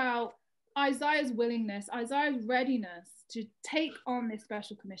think about Isaiah's willingness, Isaiah's readiness to take on this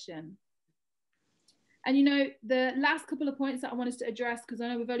special commission. And you know, the last couple of points that I want us to address, because I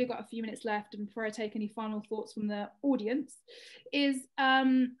know we've only got a few minutes left, and before I take any final thoughts from the audience, is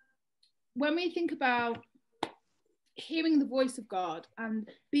when we think about hearing the voice of God and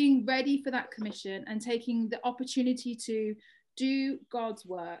being ready for that commission and taking the opportunity to do God's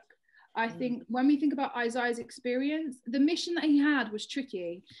work. I think when we think about Isaiah's experience, the mission that he had was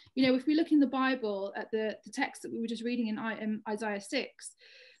tricky. You know, if we look in the Bible at the text that we were just reading in Isaiah 6,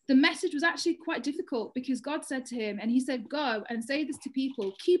 the message was actually quite difficult because God said to him, and he said, go and say this to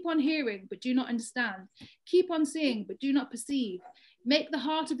people, keep on hearing, but do not understand. Keep on seeing, but do not perceive. Make the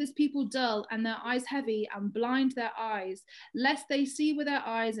heart of this people dull and their eyes heavy and blind their eyes, lest they see with their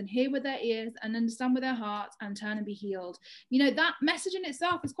eyes and hear with their ears and understand with their hearts and turn and be healed. You know, that message in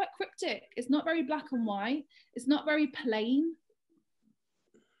itself is quite cryptic. It's not very black and white. It's not very plain.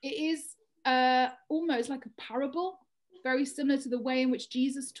 It is almost like a parable, very similar to the way in which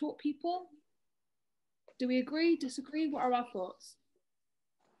Jesus taught people. Do we agree, disagree? What are our thoughts?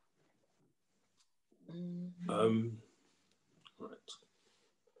 Right.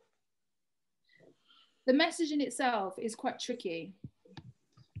 The message in itself is quite tricky.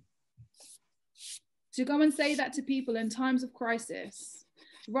 To go and say that to people in times of crisis,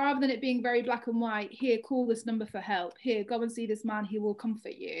 rather than it being very black and white, here, call this number for help, here, go and see this man, he will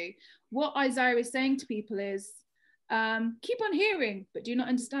comfort you. What Isaiah is saying to people is, keep on hearing, but do not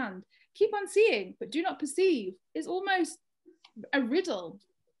understand. Keep on seeing, but do not perceive. It's almost a riddle.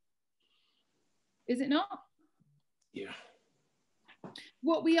 Is it not? Yeah.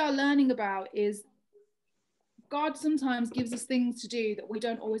 What we are learning about is God sometimes gives us things to do that we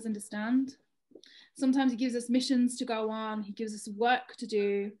don't always understand. Sometimes he gives us missions to go on. He gives us work to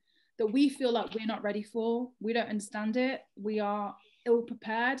do that we feel like we're not ready for. We don't understand it. We are ill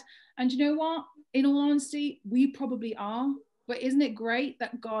prepared. And you know what? In all honesty, we probably are. But isn't it great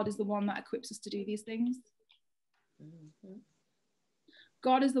that God is the one that equips us to do these things?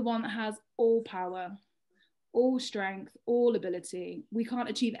 God is the one that has all power, all strength, all ability. We can't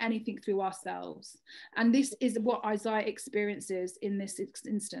achieve anything through ourselves. And this is what Isaiah experiences in this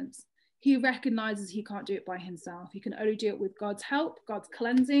instance. He recognizes he can't do it by himself. He can only do it with God's help, God's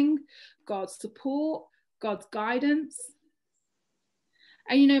cleansing, God's support, God's guidance.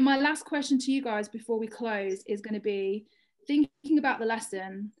 And you know, my last question to you guys before we close is going to be thinking about the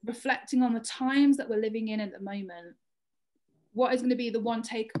lesson, reflecting on the times that we're living in at the moment. What is going to be the one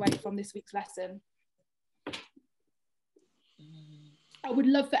takeaway from this week's lesson? I would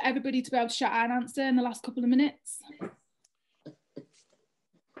love for everybody to be able to shout out an answer in the last couple of minutes.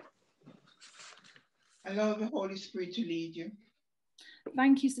 Allow the Holy Spirit to lead you.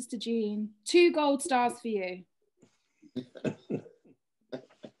 Thank you, Sister Jean. 2 gold stars for you.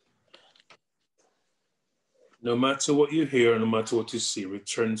 No matter what you hear, no matter what you see,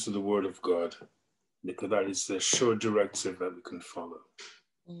 return to the Word of God, because that is the sure directive that we can follow.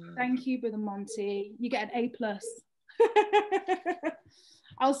 Thank you, Brother Monty. You get an A+.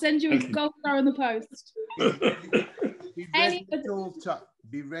 I'll send you a gold star in the post.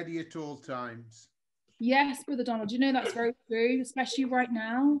 Be ready at all times. Yes, Brother Donald, you know that's very true, especially right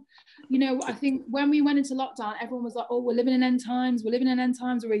now. You know, I think when we went into lockdown, everyone was like, oh, we're living in end times, we're living in end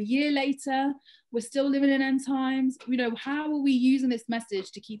times, or a year later, we're still living in end times. You know, how are we using this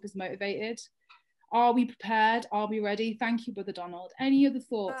message to keep us motivated? Are we prepared? Are we ready? Thank you, Brother Donald. Any other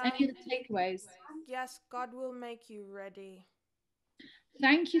thoughts? Any other takeaways? Yes, God will make you ready.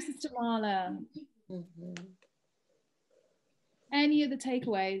 Thank you, Sister Marla. Any other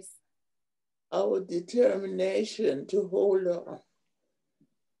takeaways? Our determination to hold on.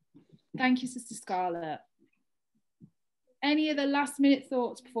 Thank you, Sister Scarlett. Any other last minute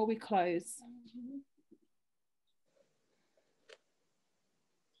thoughts before we close?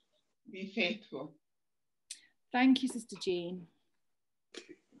 Be faithful. Thank you, Sister Jean.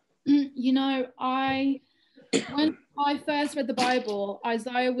 You know, when I first read the Bible,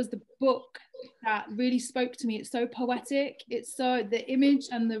 Isaiah was the book that really spoke to me. It's so poetic. It's so, the image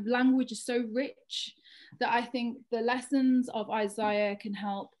and the language is so rich that I think the lessons of Isaiah can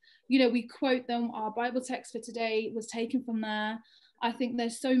help. You know, we quote them. Our Bible text for today was taken from there. I think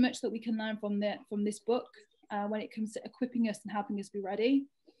there's so much that we can learn from this book when it comes to equipping us and helping us be ready.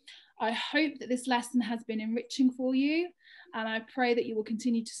 I hope that this lesson has been enriching for you, and I pray that you will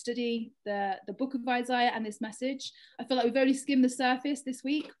continue to study the book of Isaiah and this message. I feel like we've only skimmed the surface this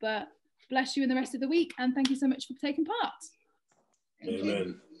week, but bless you in the rest of the week, and thank you so much for taking part.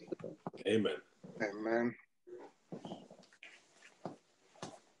 Amen. Amen. Amen.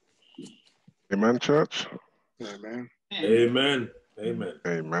 Amen, church. Amen. Amen. Amen.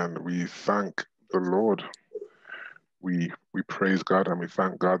 Amen. We thank the Lord. We praise God, and we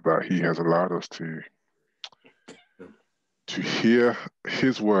thank God that He has allowed us to hear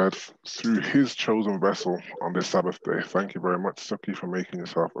His word through His chosen vessel on this Sabbath day. Thank you very much, Suki, for making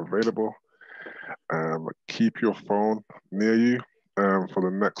yourself available. Keep your phone near you for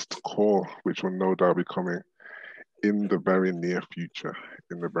the next call, which will no doubt be coming in the very near future.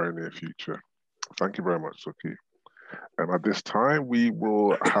 Thank you very much, Suki. At this time, we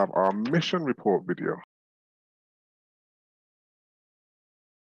will have our mission report video.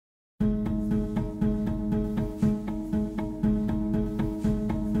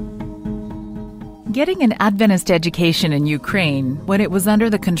 Getting an Adventist education in Ukraine when it was under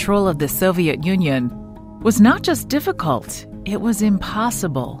the control of the Soviet Union was not just difficult, it was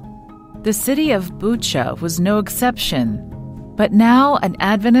impossible. The city of Bucha was no exception. But now an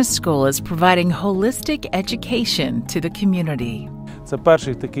Adventist school is providing holistic education to the community.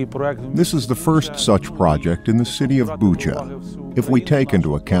 This is the first such project in the city of Bucha. If we take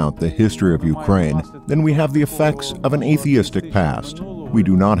into account the history of Ukraine, then we have the effects of an atheistic past. We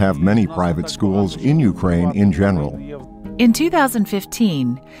do not have many private schools in Ukraine in general. In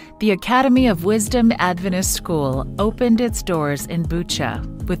 2015, the Academy of Wisdom Adventist School opened its doors in Bucha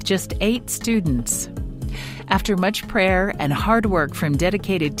with just 8 students. After much prayer and hard work from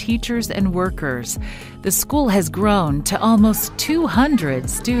dedicated teachers and workers, the school has grown to almost 200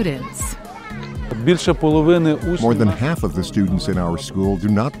 students. More than half of the students in our school do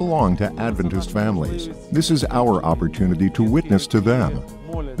not belong to Adventist families. This is our opportunity to witness to them.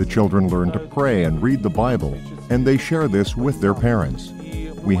 The children learn to pray and read the Bible, and they share this with their parents.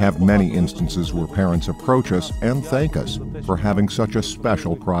 We have many instances where parents approach us and thank us for having such a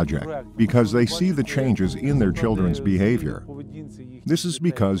special project, because they see the changes in their children's behavior. This is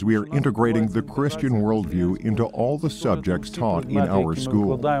because we are integrating the Christian worldview into all the subjects taught in our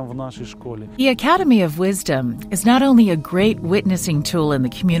school. The Academy of Wisdom is not only a great witnessing tool in the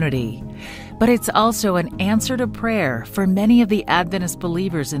community, but it's also an answer to prayer for many of the Adventist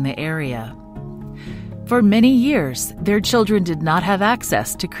believers in the area. For many years, their children did not have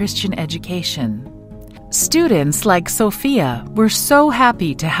access to Christian education. Students like Sophia were so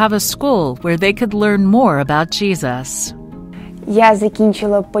happy to have a school where they could learn more about Jesus.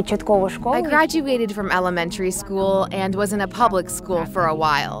 I graduated from elementary school and was in a public school for a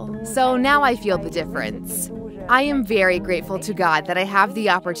while, so now I feel the difference. I am very grateful to God that I have the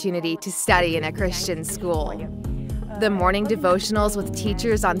opportunity to study in a Christian school. The morning devotionals with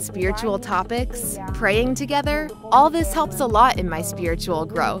teachers on spiritual topics, praying together, all this helps a lot in my spiritual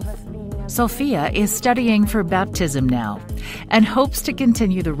growth. Sophia is studying for baptism now and hopes to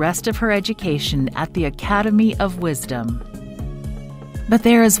continue the rest of her education at the Academy of Wisdom. But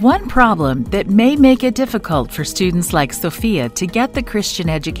there is one problem that may make it difficult for students like Sophia to get the Christian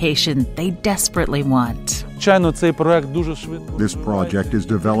education they desperately want. This project is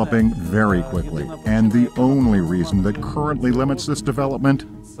developing very quickly, and the only reason that currently limits this development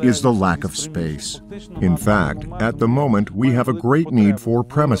is the lack of space. In fact, at the moment, we have a great need for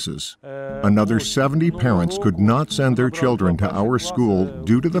premises. Another 70 parents could not send their children to our school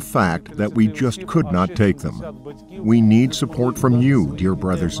due to the fact that we just could not take them. We need support from you, dear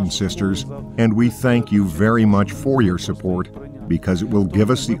brothers and sisters, and we thank you very much for your support, because it will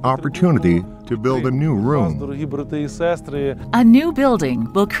give us the opportunity to build a new room. A new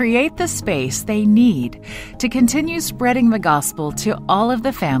building will create the space they need to continue spreading the gospel to all of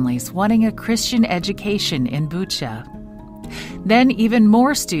the families wanting a Christian education in Bucha. Then even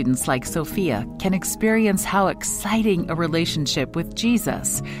more students like Sophia can experience how exciting a relationship with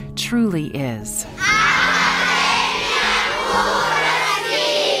Jesus truly is.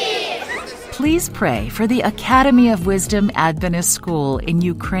 please pray for the Academy of Wisdom Adventist School in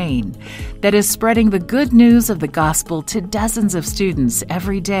Ukraine that is spreading the good news of the gospel to dozens of students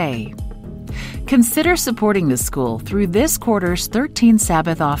every day. Consider supporting the school through this quarter's 13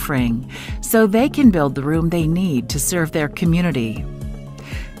 Sabbath offering so they can build the room they need to serve their community.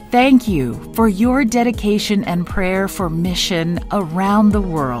 Thank you for your dedication and prayer for mission around the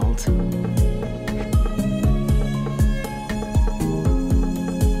world.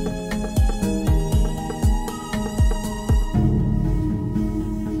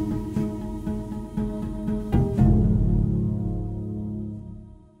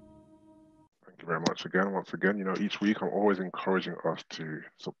 Once again, each week I'm always encouraging us to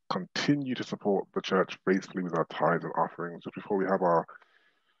continue to support the church faithfully with our tithes and offerings. Just before we have our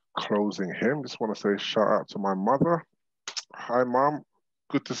closing hymn, just want to say shout out to my mother. Hi, Mom.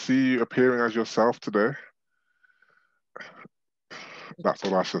 Good to see you appearing as yourself today. That's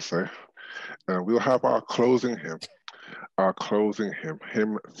all I should say. And we'll have our closing hymn.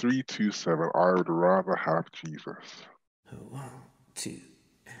 Hymn 327, I Would Rather Have Jesus. 1, 2.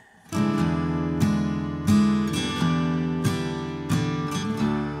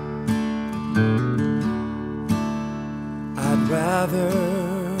 I'd rather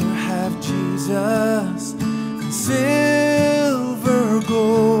have Jesus than silver or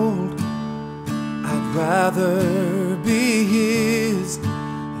gold. I'd rather be his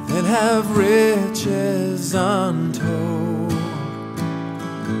than have riches untold.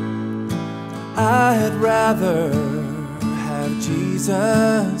 I'd rather have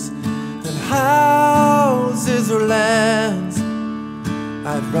Jesus than houses or lands.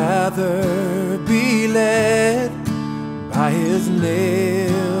 I'd rather be led by his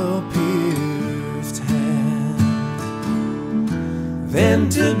nail-pierced hand than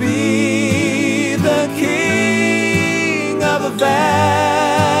to be the king of a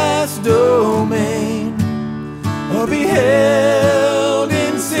vast domain, or be held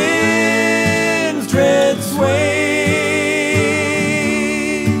in sin's dread sway.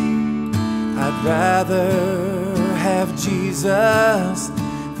 I'd rather have Jesus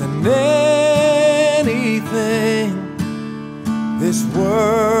than anything this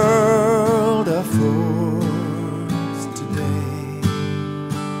world affords today.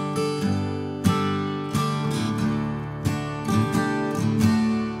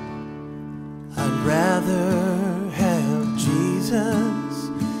 I'd rather have Jesus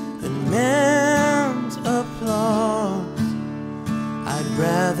than man's applause. I'd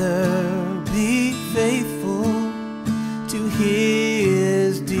rather be faithful to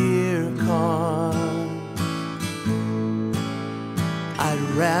his dear cause. I'd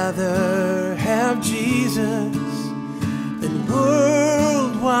rather have Jesus than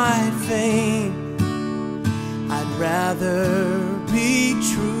worldwide fame. I'd rather be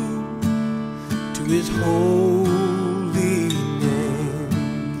true to his holy name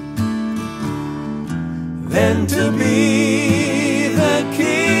than to be the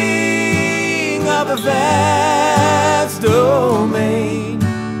king of a vast domain,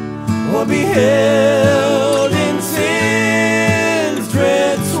 or be held in sin's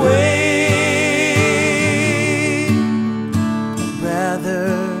dread sway. I'd rather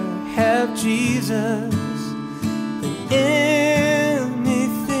have Jesus than anything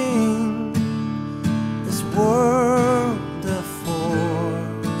this world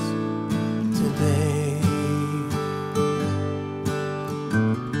affords today.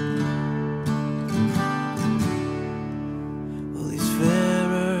 Well, he's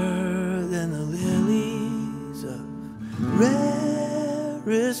fairer than the lilies of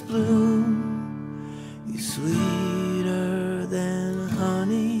rarest bloom. He's sweeter than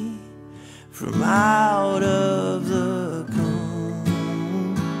honey from out of the comb.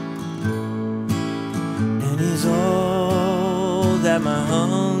 And he's all that my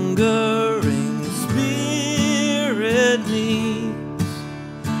hungering spirit needs.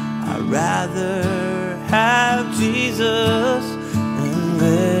 I'd rather have Jesus and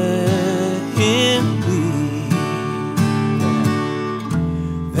let him lead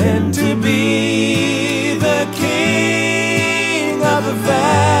than to be the king of a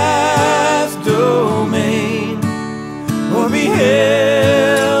vast domain, or be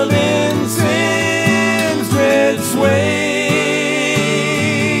held in sin's dread sway.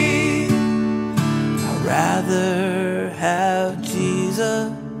 I'd rather have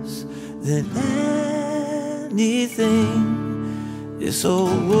Jesus than anything this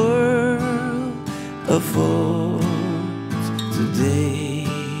old world affords today.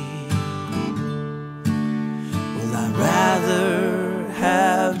 Well, I'd rather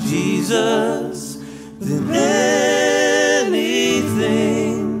have Jesus than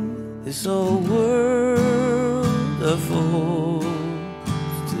anything this old world affords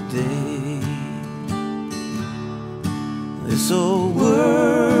today. This old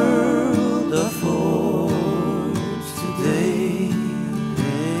world affords today.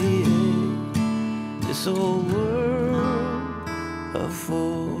 This old world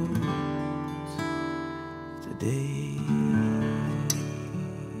affords today.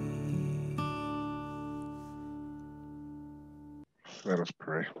 Let us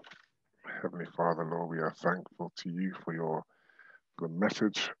pray. Heavenly Father, Lord, we are thankful to you for your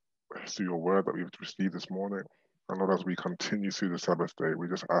message, through your word that we've received this morning. And Lord, as we continue through the Sabbath day, we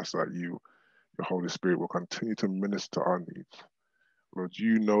just ask that you, your Holy Spirit, will continue to minister our needs. Lord,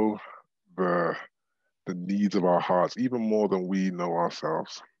 you know the needs of our hearts, even more than we know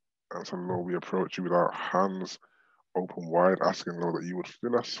ourselves. And so, Lord, we approach you with our hands open wide, asking, Lord, that you would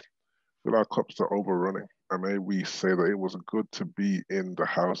fill our cups to overrunning. And may we say that it was good to be in the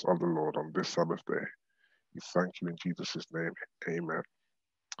house of the Lord on this Sabbath day. We thank you in Jesus' name. Amen.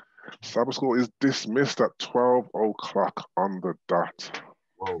 Sabbath school is dismissed at 12 o'clock on the dot.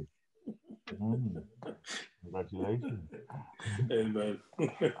 Whoa. Congratulations. Amen.